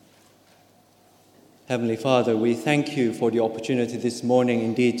Heavenly Father, we thank you for the opportunity this morning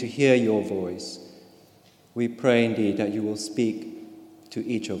indeed to hear your voice. We pray indeed that you will speak to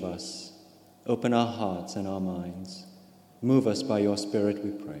each of us. Open our hearts and our minds. Move us by your Spirit,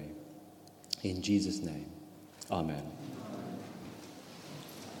 we pray. In Jesus' name, amen.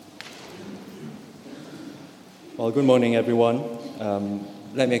 Well, good morning, everyone.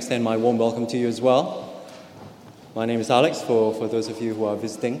 Let me extend my warm welcome to you as well. My name is Alex, for those of you who are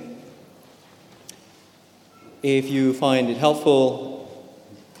visiting. If you find it helpful,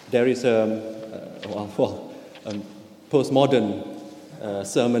 there is postmodern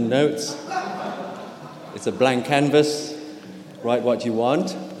sermon notes. It's a blank canvas. Write what you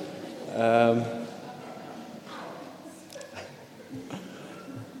want.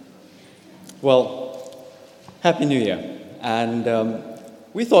 Happy New Year. And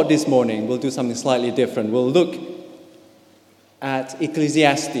we thought this morning we'll do something slightly different. We'll look at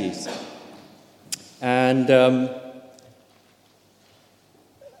Ecclesiastes. And the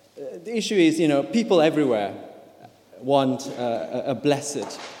issue is, people everywhere want a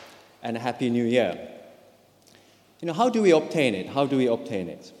blessed and a happy New Year. How do we obtain it? How do we obtain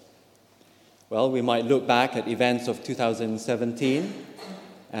it? Well, we might look back at events of 2017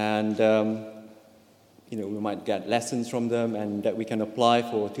 and, we might get lessons from them and that we can apply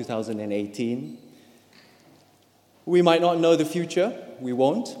for 2018. We might not know the future. We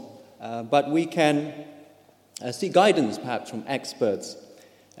won't. But we can seek guidance, perhaps, from experts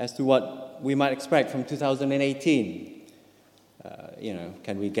as to what we might expect from 2018.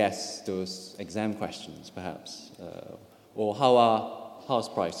 Can we guess those exam questions, perhaps? Or how are house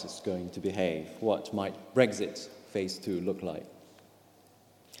prices going to behave? What might Brexit phase 2 look like?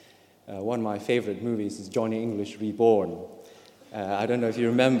 One of my favorite movies is Johnny English Reborn. I don't know if you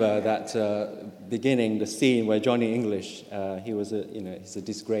remember that beginning, the scene where Johnny English, he's a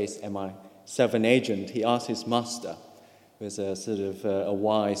disgraced MI7 agent. He asked his master, who was a sort of a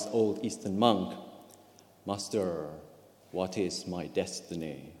wise old Eastern monk, "Master, what is my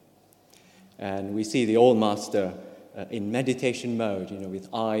destiny?" And we see the old master in meditation mode, with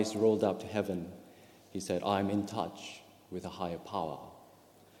eyes rolled up to heaven. He said, "I'm in touch with a higher power."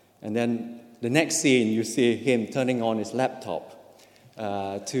 And then the next scene, you see him turning on his laptop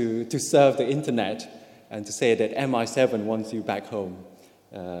to serve the internet and to say that MI7 wants you back home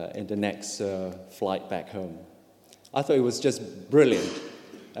in the next flight back home. I thought it was just brilliant.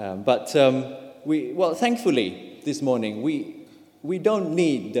 But thankfully, this morning, we don't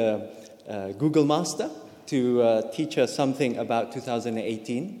need the Google Master to teach us something about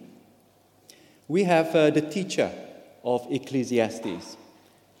 2018. We have the teacher of Ecclesiastes,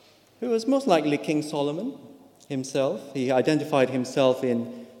 who was most likely King Solomon himself. He identified himself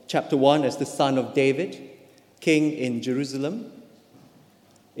in chapter 1 as the son of David, king in Jerusalem.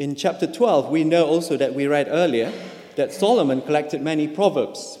 In chapter 12, we know also that we read earlier that Solomon collected many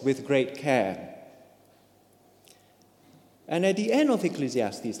proverbs with great care. And at the end of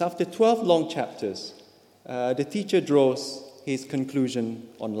Ecclesiastes, after 12 long chapters, the teacher draws his conclusion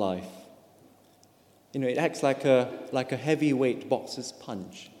on life. It acts like a heavyweight boxer's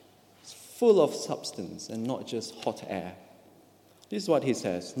punch. Full of substance and not just hot air. This is what he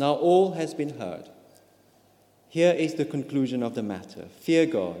says. "Now all has been heard. Here is the conclusion of the matter. Fear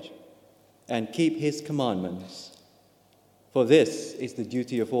God and keep his commandments. For this is the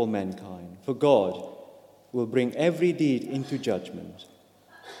duty of all mankind. For God will bring every deed into judgment,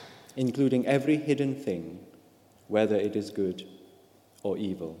 including every hidden thing, whether it is good or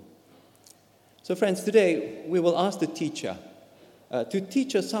evil." So friends, today we will ask the teacher to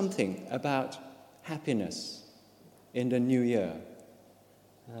teach us something about happiness in the new year.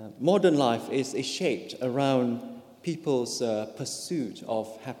 Modern life is shaped around people's pursuit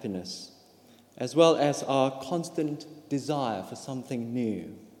of happiness, as well as our constant desire for something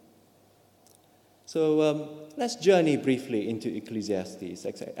new. So let's journey briefly into Ecclesiastes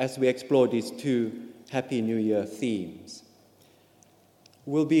as we explore these two Happy New Year themes.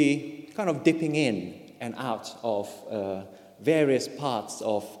 We'll be kind of dipping in and out of various parts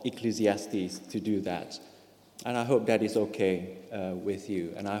of Ecclesiastes to do that. And I hope that is okay with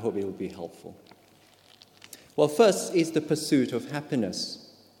you, and I hope it will be helpful. Well, first is the pursuit of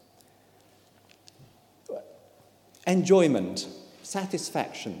happiness. Enjoyment,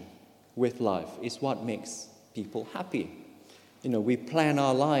 satisfaction with life is what makes people happy. We plan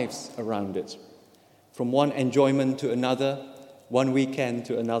our lives around it. From one enjoyment to another, one weekend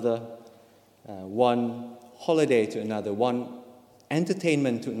to another, one holiday to another, one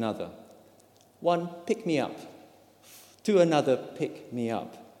entertainment to another, one pick-me-up to another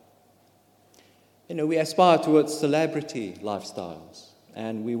pick-me-up. We aspire towards celebrity lifestyles,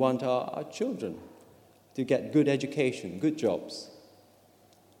 and we want our children to get good education, good jobs,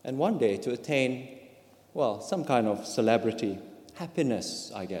 and one day to attain, well, some kind of celebrity,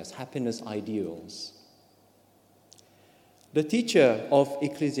 happiness, I guess, happiness ideals. The teacher of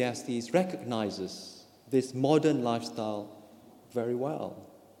Ecclesiastes recognizes this modern lifestyle very well.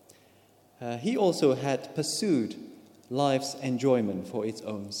 He also had pursued life's enjoyment for its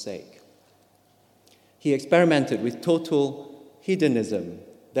own sake. He experimented with total hedonism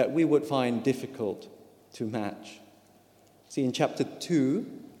that we would find difficult to match. See, in chapter 2,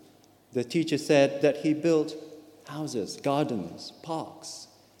 the teacher said that he built houses, gardens, parks,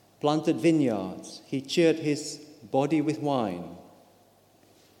 planted vineyards. He cheered his body with wine.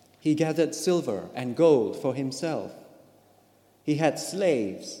 He gathered silver and gold for himself. He had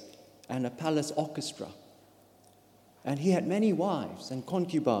slaves and a palace orchestra. And he had many wives and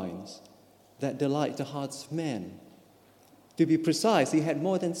concubines that delight the hearts of men. To be precise, he had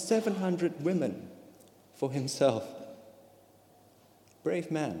more than 700 women for himself.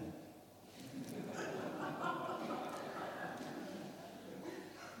 Brave man.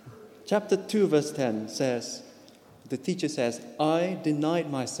 Chapter 2, verse 10 says, the teacher says, I denied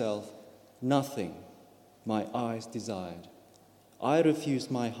myself nothing my eyes desired. I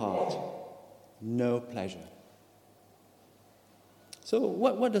refused my heart no pleasure. So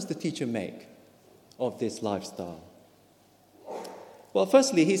what does the teacher make of this lifestyle? Well,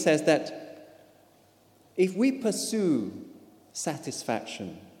 firstly, he says that if we pursue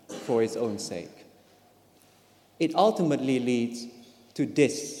satisfaction for its own sake, it ultimately leads to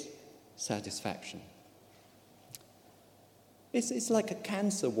dissatisfaction. It's like a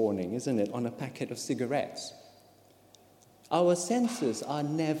cancer warning, isn't it, on a packet of cigarettes. Our senses are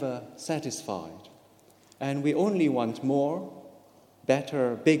never satisfied, and we only want more,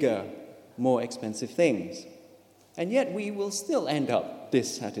 better, bigger, more expensive things. And yet we will still end up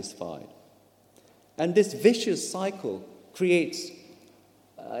dissatisfied. And this vicious cycle creates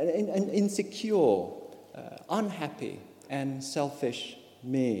an insecure, unhappy, and selfish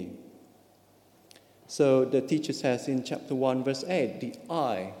me. So the teacher says in chapter 1, verse 8, the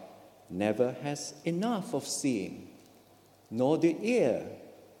eye never has enough of seeing, nor the ear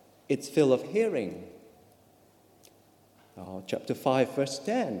its fill of hearing. Chapter 5, verse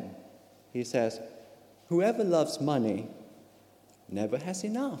 10, he says, whoever loves money never has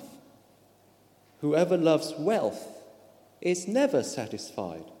enough. Whoever loves wealth is never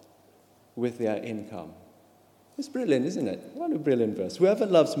satisfied with their income. It's brilliant, isn't it? What a brilliant verse. Whoever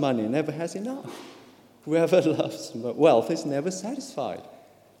loves money never has enough. Whoever loves wealth is never satisfied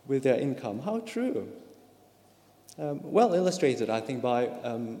with their income. How true. Well illustrated, I think, by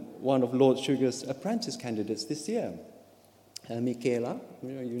one of Lord Sugar's apprentice candidates this year, Michaela.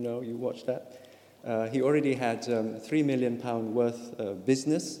 You watched that. He already had £3 million worth of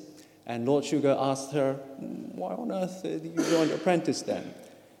business, and Lord Sugar asked her, why on earth did you join apprentice then?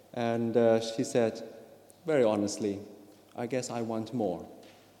 And she said, very honestly, I guess I want more.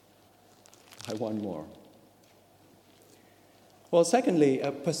 I want more. Well, secondly,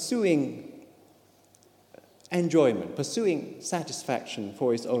 pursuing enjoyment, pursuing satisfaction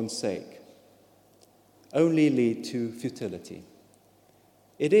for its own sake, only lead to futility.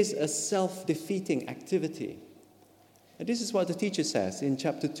 It is a self-defeating activity. And this is what the teacher says in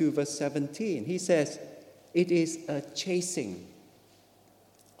chapter 2, verse 17. He says, it is a chasing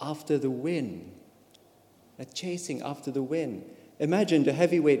after the wind. A chasing after the wind. Imagine the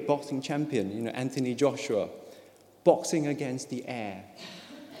heavyweight boxing champion, Anthony Joshua, boxing against the air.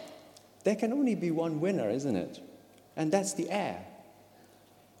 There can only be one winner, isn't it? And that's the air.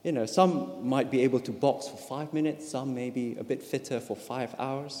 Some might be able to box for 5 minutes, some may be a bit fitter for 5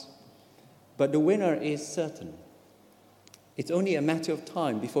 hours. But the winner is certain. It's only a matter of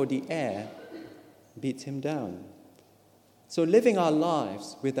time before the air beats him down. So living our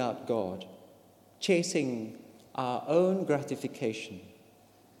lives without God, chasing our own gratification,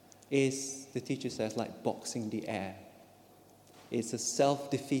 is, the teacher says, like boxing the air. It's a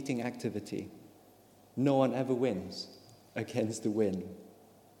self-defeating activity. No one ever wins against the wind.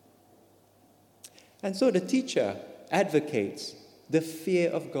 And so the teacher advocates the fear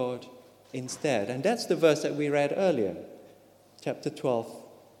of God instead. And that's the verse that we read earlier, chapter 12,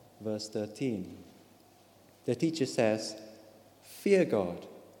 verse 13. The teacher says, fear God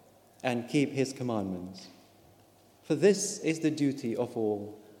and keep his commandments, for this is the duty of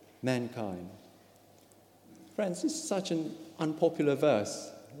all mankind. Friends, this is such an unpopular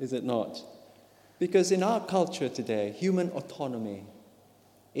verse, is it not? Because in our culture today, human autonomy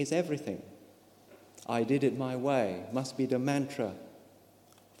is everything. I did it my way must be the mantra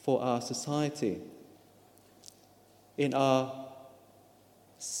for our society. In our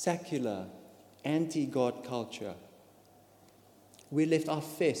secular anti-God culture. We lift our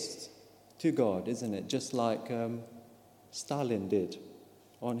fists to God, isn't it? Just like Stalin did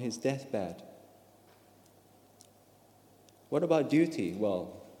on his deathbed. What about duty?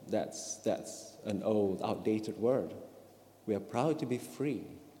 Well, that's an old, outdated word. We are proud to be free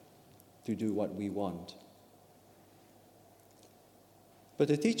to do what we want. But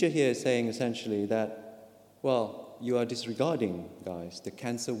the teacher here is saying essentially that, well, you are disregarding, guys, the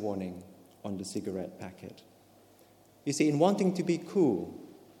cancer warning on the cigarette packet. You see, in wanting to be cool,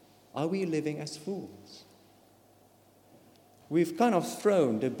 are we living as fools? We've kind of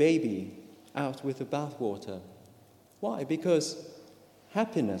thrown the baby out with the bathwater. Why? Because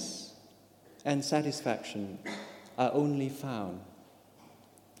happiness and satisfaction are only found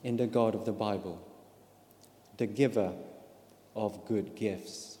in the God of the Bible, the giver of good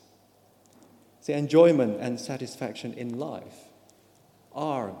gifts. See, enjoyment and satisfaction in life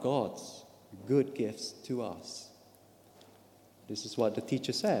are God's good gifts to us. This is what the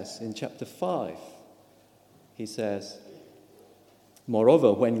teacher says in chapter 5. He says,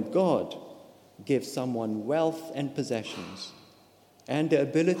 moreover, when God gives someone wealth and possessions and the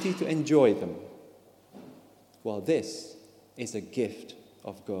ability to enjoy them, well, this is a gift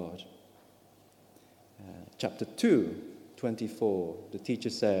of God. Chapter 2:24, the teacher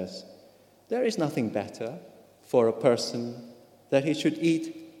says, there is nothing better for a person that he should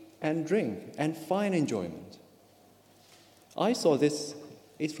eat and drink and find enjoyment. I saw this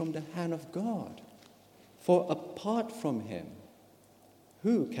is from the hand of God. For apart from him,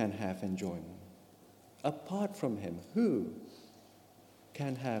 who can have enjoyment? Apart from him, who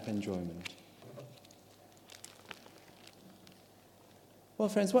can have enjoyment? Well,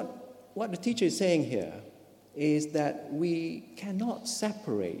 friends, what the teacher is saying here is that we cannot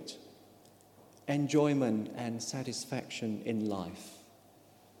separate enjoyment and satisfaction in life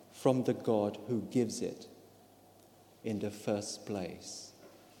from the God who gives it in the first place.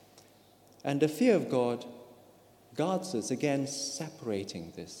 And the fear of God guards us against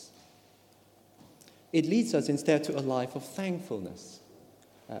separating this. It leads us instead to a life of thankfulness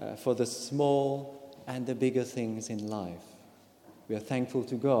for the small and the bigger things in life. We are thankful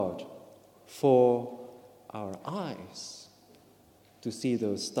to God for our eyes to see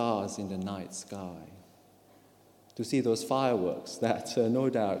those stars in the night sky, to see those fireworks that no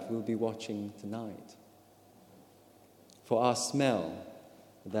doubt we'll be watching tonight, for our smell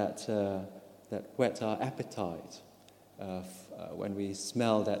that whets our appetite when we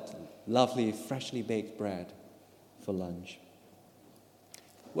smell that lovely freshly baked bread for lunch.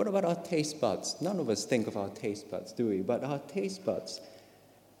 What about our taste buds? None of us think of our taste buds, do we? But our taste buds,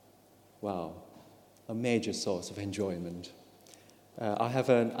 wow, a major source of enjoyment. I have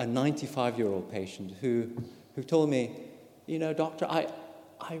a 95-year-old patient who told me, doctor, I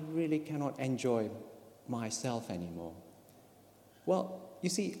really cannot enjoy myself anymore. Well, you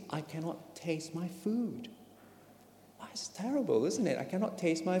see, I cannot taste my food. Oh, it's terrible, isn't it? I cannot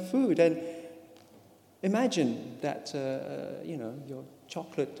taste my food. And imagine that, your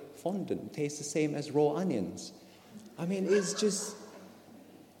chocolate fondant tastes the same as raw onions. I mean,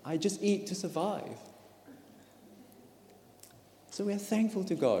 I just eat to survive. So we are thankful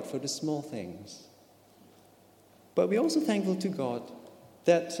to God for the small things. But we're also thankful to God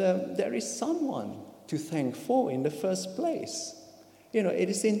that there is someone to thank for in the first place. It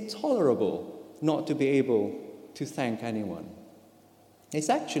is intolerable not to be able to thank anyone. It's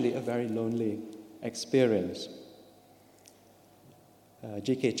actually a very lonely experience.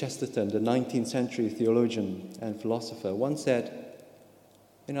 G.K. Chesterton, the 19th century theologian and philosopher, once said,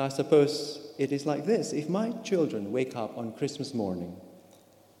 I suppose it is like this. If my children wake up on Christmas morning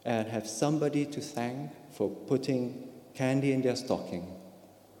and have somebody to thank for putting candy in their stocking,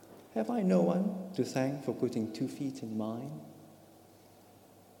 have I no one to thank for putting 2 feet in mine?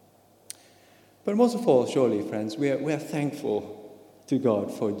 But most of all, surely, friends, we are thankful to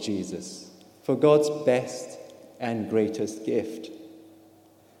God for Jesus, for God's best and greatest gift.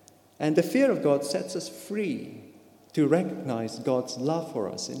 And the fear of God sets us free to recognize God's love for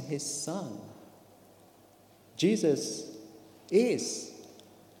us in his Son. Jesus is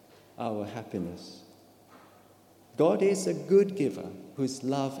our happiness. God is a good giver whose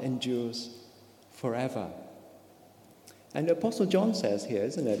love endures forever. And the Apostle John says here,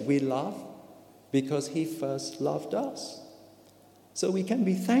 isn't it? We love because he first loved us. So we can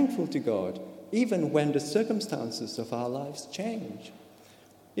be thankful to God even when the circumstances of our lives change.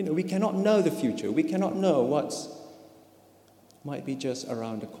 We cannot know the future. We cannot know what might be just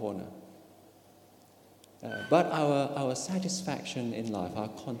around the corner. But our satisfaction in life, our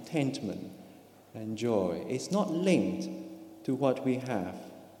contentment and joy is not linked to what we have,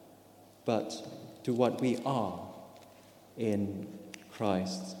 but to what we are in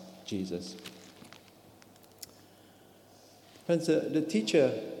Christ Jesus. Friends, the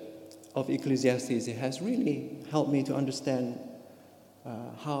teacher of Ecclesiastes has really helped me to understand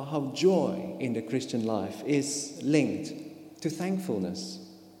how joy in the Christian life is linked to thankfulness.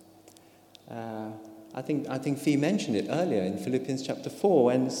 I think Fee mentioned it earlier in Philippians chapter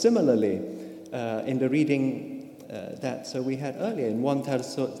 4, and similarly in the reading that we had earlier in 1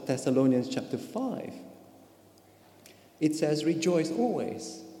 Thessalonians chapter 5. It says, "Rejoice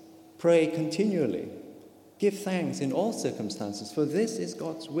always, pray continually, give thanks in all circumstances, for this is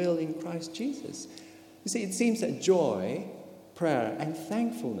God's will in Christ Jesus." You see, it seems that joy, prayer, and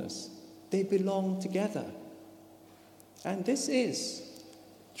thankfulness, they belong together. And this is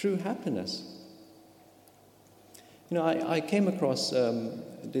true happiness. You know, I came across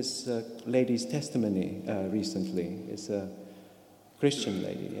this lady's testimony recently. It's a Christian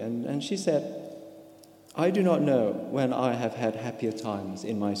lady. And she said, "I do not know when I have had happier times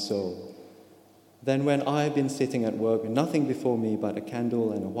in my soul than when I have been sitting at work with nothing before me but a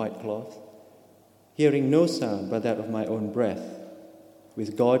candle and a white cloth, hearing no sound but that of my own breath,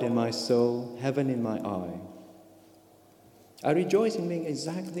 with God in my soul, heaven in my eye. I rejoice in being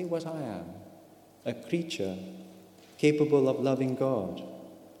exactly what I am, a creature capable of loving God,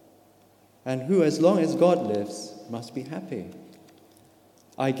 and who, as long as God lives, must be happy.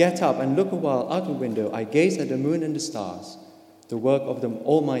 I get up and look a while out the window. I gaze at the moon and the stars, the work of the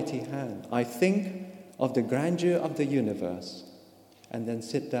Almighty hand. I think of the grandeur of the universe, and then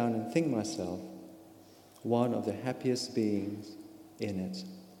sit down and think myself one of the happiest beings in it."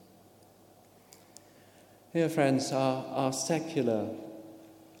 Dear friends, our secular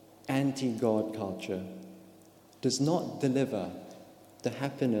anti-God culture does not deliver the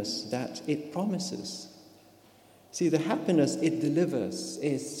happiness that it promises. See, the happiness it delivers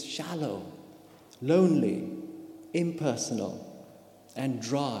is shallow, lonely, impersonal, and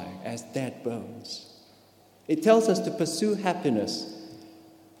dry as dead bones. It tells us to pursue happiness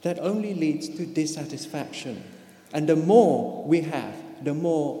that only leads to dissatisfaction. And the more we have, the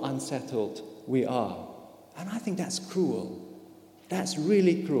more unsettled we are. And I think that's cruel. That's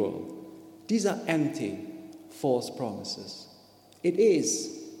really cruel. These are empty, false promises. It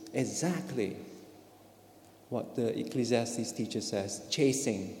is exactly what the Ecclesiastes teacher says,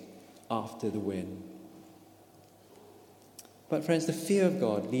 chasing after the wind. But friends, the fear of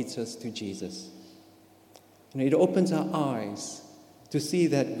God leads us to Jesus. It opens our eyes to see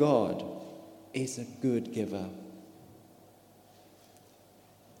that God is a good giver.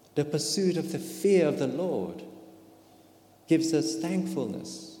 The pursuit of the fear of the Lord gives us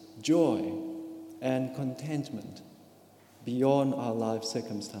thankfulness, joy, and contentment beyond our life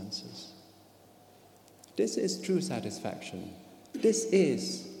circumstances. This is true satisfaction. This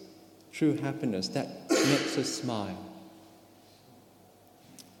is true happiness that makes us smile.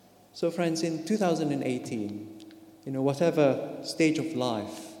 So friends, in 2018, whatever stage of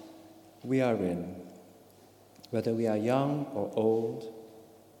life we are in, whether we are young or old,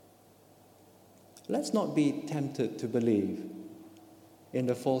 let's not be tempted to believe in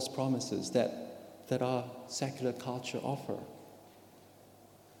the false promises that our secular culture offer.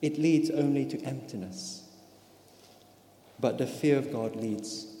 It leads only to emptiness. But the fear of God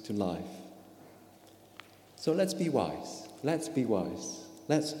leads to life. So let's be wise. Let's be wise.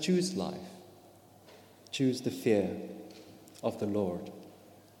 Let's choose life. Choose the fear of the Lord.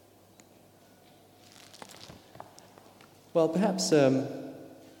 Well, perhaps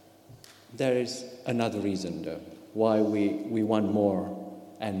there is another reason, though, why we want more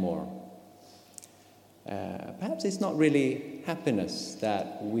and more. Perhaps it's not really happiness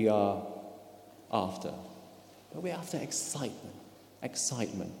that we are after, but we're after excitement.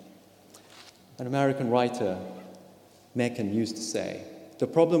 Excitement. An American writer, Mencken, used to say, "The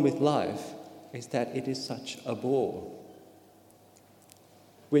problem with life is that it is such a bore."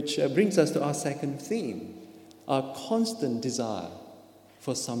 Which brings us to our second theme, our constant desire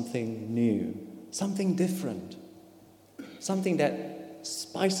for something new, something different, something that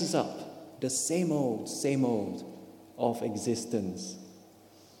spices up the same old of existence.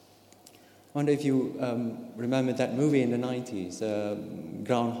 I wonder if you remember that movie in the 90s,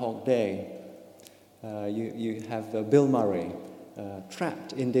 Groundhog Day. You have Bill Murray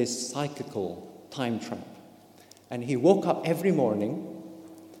trapped in this cyclical time trap. And he woke up every morning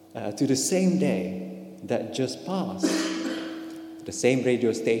to the same day that just passed. The same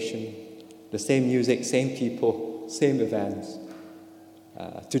radio station, the same music, same people, same events.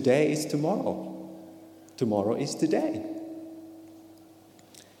 Today is tomorrow. Tomorrow is today.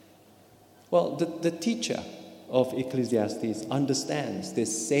 Well, the teacher of Ecclesiastes understands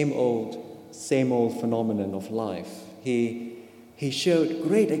this same old phenomenon of life. He showed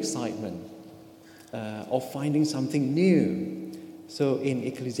great excitement of finding something new. So in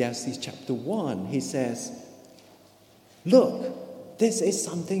Ecclesiastes chapter 1, he says, "Look, this is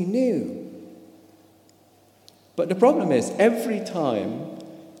something new." But the problem is, every time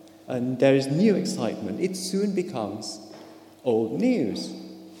there is new excitement, it soon becomes old news.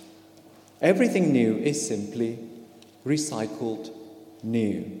 Everything new is simply recycled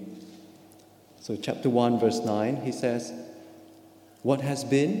new. So chapter 1, verse 9, he says, "What has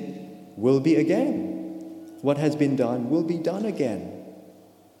been will be again. What has been done will be done again.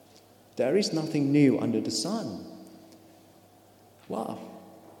 There is nothing new under the sun." Wow,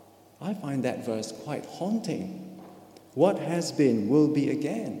 I find that verse quite haunting. What has been will be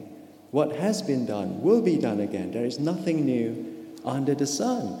again. What has been done will be done again. There is nothing new under the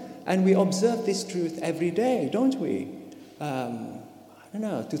sun. And we observe this truth every day, don't we?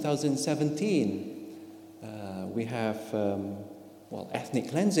 2017, we have ethnic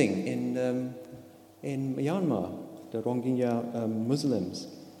cleansing in Myanmar, the Rohingya Muslims.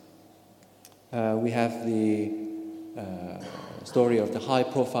 We have the story of the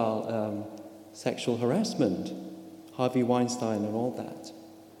high-profile sexual harassment, Harvey Weinstein and all that.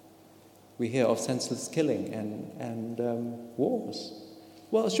 We hear of senseless killing and wars.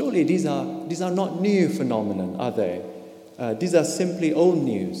 Well, surely these are not new phenomenon, are they? These are simply old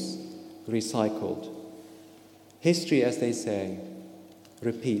news, recycled. History, as they say,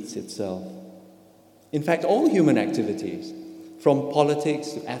 repeats itself. In fact, all human activities, from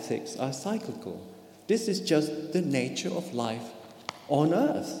politics to ethics, are cyclical. This is just the nature of life on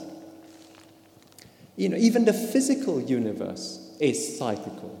earth. Even the physical universe is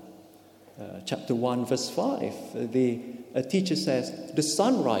cyclical. Chapter 1, verse 5, a teacher says, "The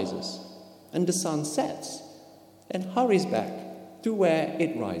sun rises and the sun sets and hurries back to where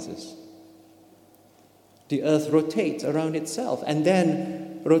it rises. The earth rotates around itself and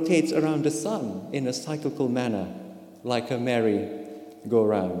then rotates around the sun in a cyclical manner, like a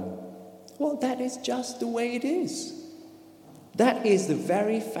merry-go-round." Well, that is just the way it is. That is the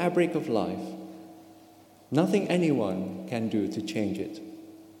very fabric of life. Nothing anyone can do to change it.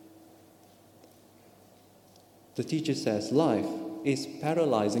 The teacher says life is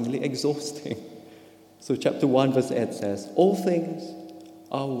paralyzingly exhausting. So chapter 1, verse 8 says, "All things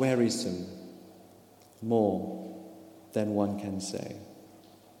are wearisome, more than one can say."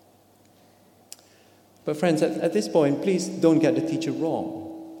 But friends, at this point, please don't get the teacher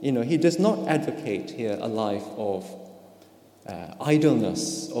wrong. He does not advocate here a life of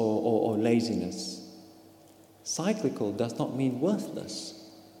idleness or laziness. Cyclical does not mean worthless.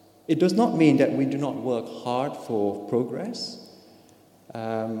 It does not mean that we do not work hard for progress,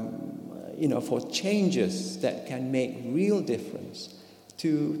 for changes that can make real difference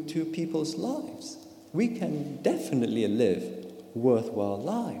to people's lives. We can definitely live worthwhile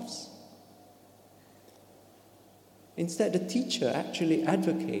lives. Instead, the teacher actually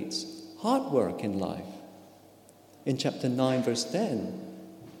advocates hard work in life. In chapter 9, verse 10,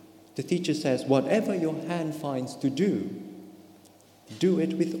 the teacher says, "Whatever your hand finds to do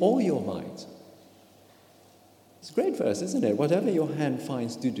it with all your might." It's a great verse, isn't it? Whatever your hand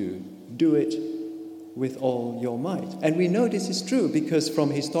finds to do it with all your might. And we know this is true because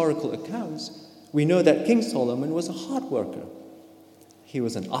from historical accounts, we know that King Solomon was a hard worker. He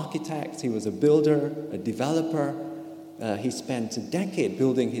was an architect, he was a builder, a developer. He spent a decade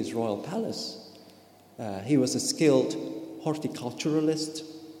building his royal palace. He was a skilled horticulturalist.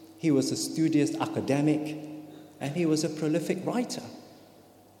 He was a studious academic. And he was a prolific writer.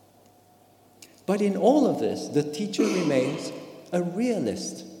 But in all of this, the teacher remains a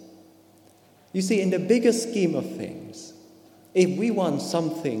realist. You see, in the bigger scheme of things, if we want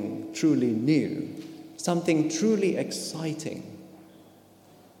something truly new, something truly exciting,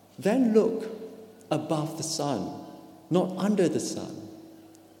 then look above the sun, not under the sun.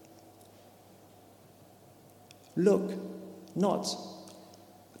 Look not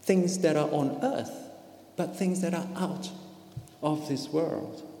things that are on earth, but things that are out of this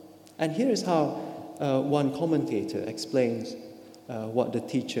world. And here is how one commentator explains what the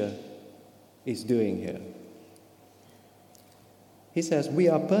teacher is doing here. He says, "We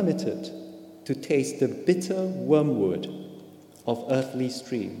are permitted to taste the bitter wormwood of earthly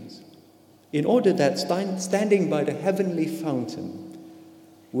streams, in order that standing by the heavenly fountain,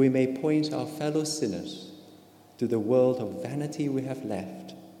 we may point our fellow sinners to the world of vanity we have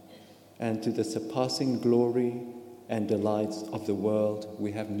left, and to the surpassing glory and delights of the world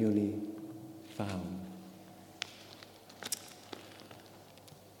we have newly found."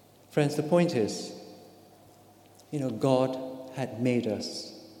 Friends, the point is, God had made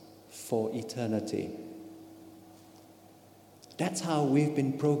us for eternity. That's how we've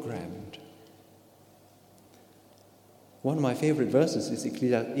been programmed. One of my favorite verses is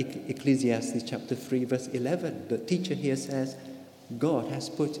Ecclesiastes chapter 3, verse 11. The teacher here says, God has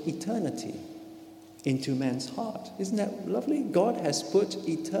put eternity into man's heart. Isn't that lovely? God has put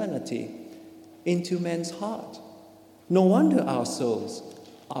eternity into man's heart. No wonder our souls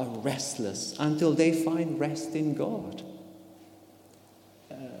are restless until they find rest in God.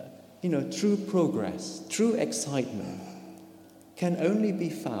 True progress, true excitement can only be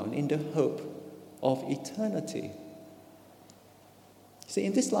found in the hope of eternity. See,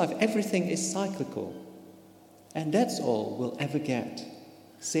 in this life, everything is cyclical, and that's all we'll ever get.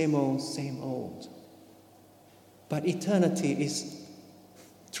 Same old, same old. But eternity is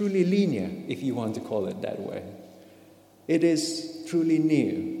truly linear, if you want to call it that way. It is truly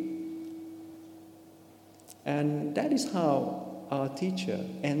new. And that is how our teacher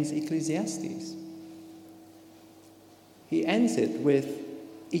ends Ecclesiastes. He ends it with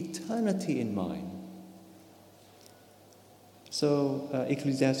eternity in mind. So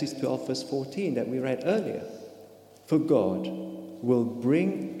Ecclesiastes 12 verse 14 that we read earlier. For God will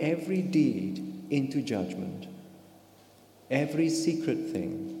bring every deed into judgment, every secret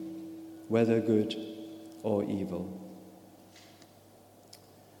thing, whether good or evil.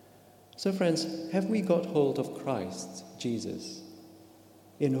 So friends, have we got hold of Christ, Jesus,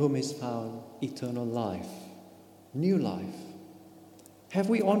 in whom is found eternal life, new life? Have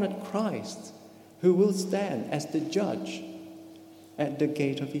we honored Christ, who will stand as the judge at the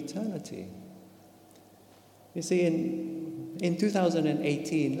gate of eternity? You see, in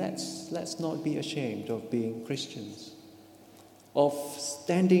 2018, let's not be ashamed of being Christians, of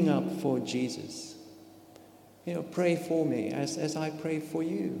standing up for Jesus. Pray for me as I pray for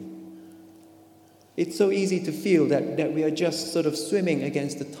you. It's so easy to feel that we are just sort of swimming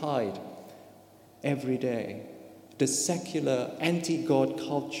against the tide every day. The secular, anti-God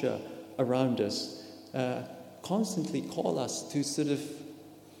culture around us constantly call us to sort of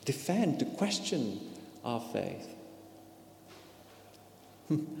defend, to question our faith.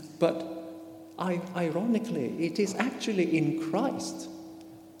 But ironically, it is actually in Christ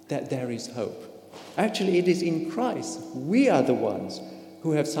that there is hope. Actually, it is in Christ we are the ones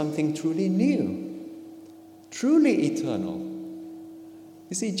who have something truly new, truly eternal.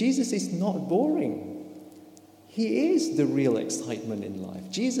 You see, Jesus is not boring. He is the real excitement in life.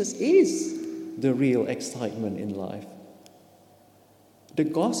 Jesus is the real excitement in life. The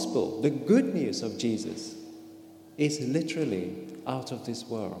gospel, the good news of Jesus, is literally out of this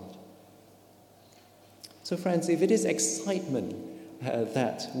world. So friends, if it is excitement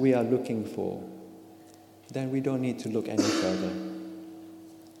that we are looking for, then we don't need to look any further.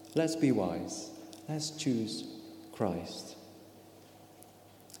 Let's be wise. Let's choose Christ.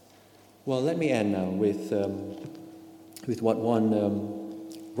 Well, let me end now with what one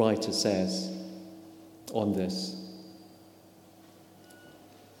writer says on this.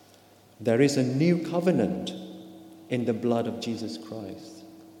 There is a new covenant in the blood of Jesus Christ,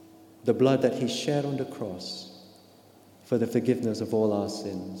 the blood that he shed on the cross for the forgiveness of all our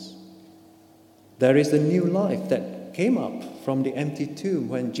sins. There is a new life that came up from the empty tomb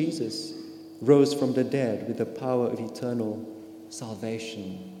when Jesus rose from the dead with the power of eternal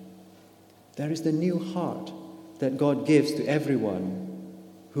salvation. There is the new heart that God gives to everyone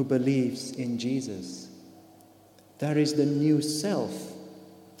who believes in Jesus. There is the new self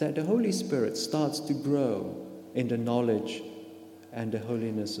that the Holy Spirit starts to grow in the knowledge and the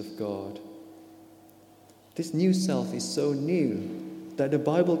holiness of God. This new self is so new that the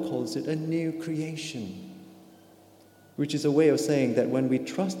Bible calls it a new creation, which is a way of saying that when we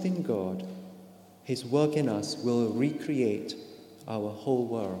trust in God, His work in us will recreate our whole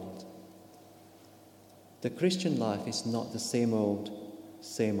world. The Christian life is not the same old,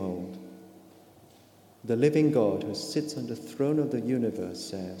 same old. The living God who sits on the throne of the universe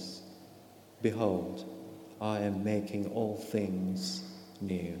says, "Behold, I am making all things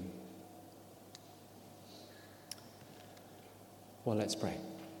new." Well, let's pray.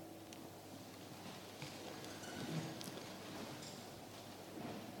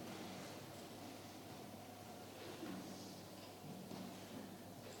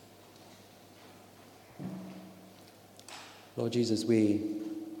 Lord Jesus, we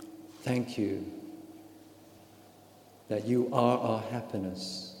thank you that you are our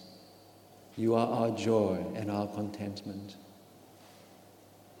happiness. You are our joy and our contentment.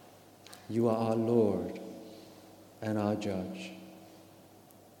 You are our Lord and our Judge.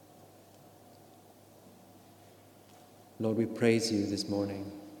 Lord, we praise you this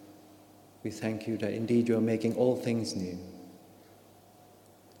morning We thank you that indeed you are making all things new.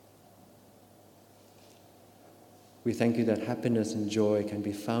 We thank you that happiness and joy can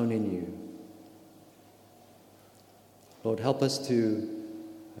be found in you. Lord, help us to,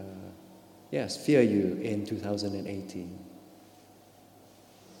 fear you in 2018.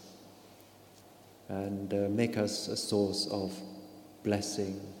 And make us a source of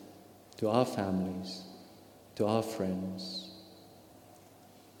blessing to our families, to our friends,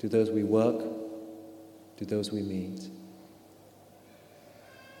 to those we work, to those we meet.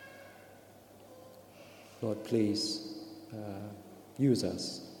 Lord, please use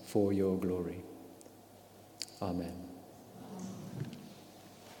us for your glory. Amen.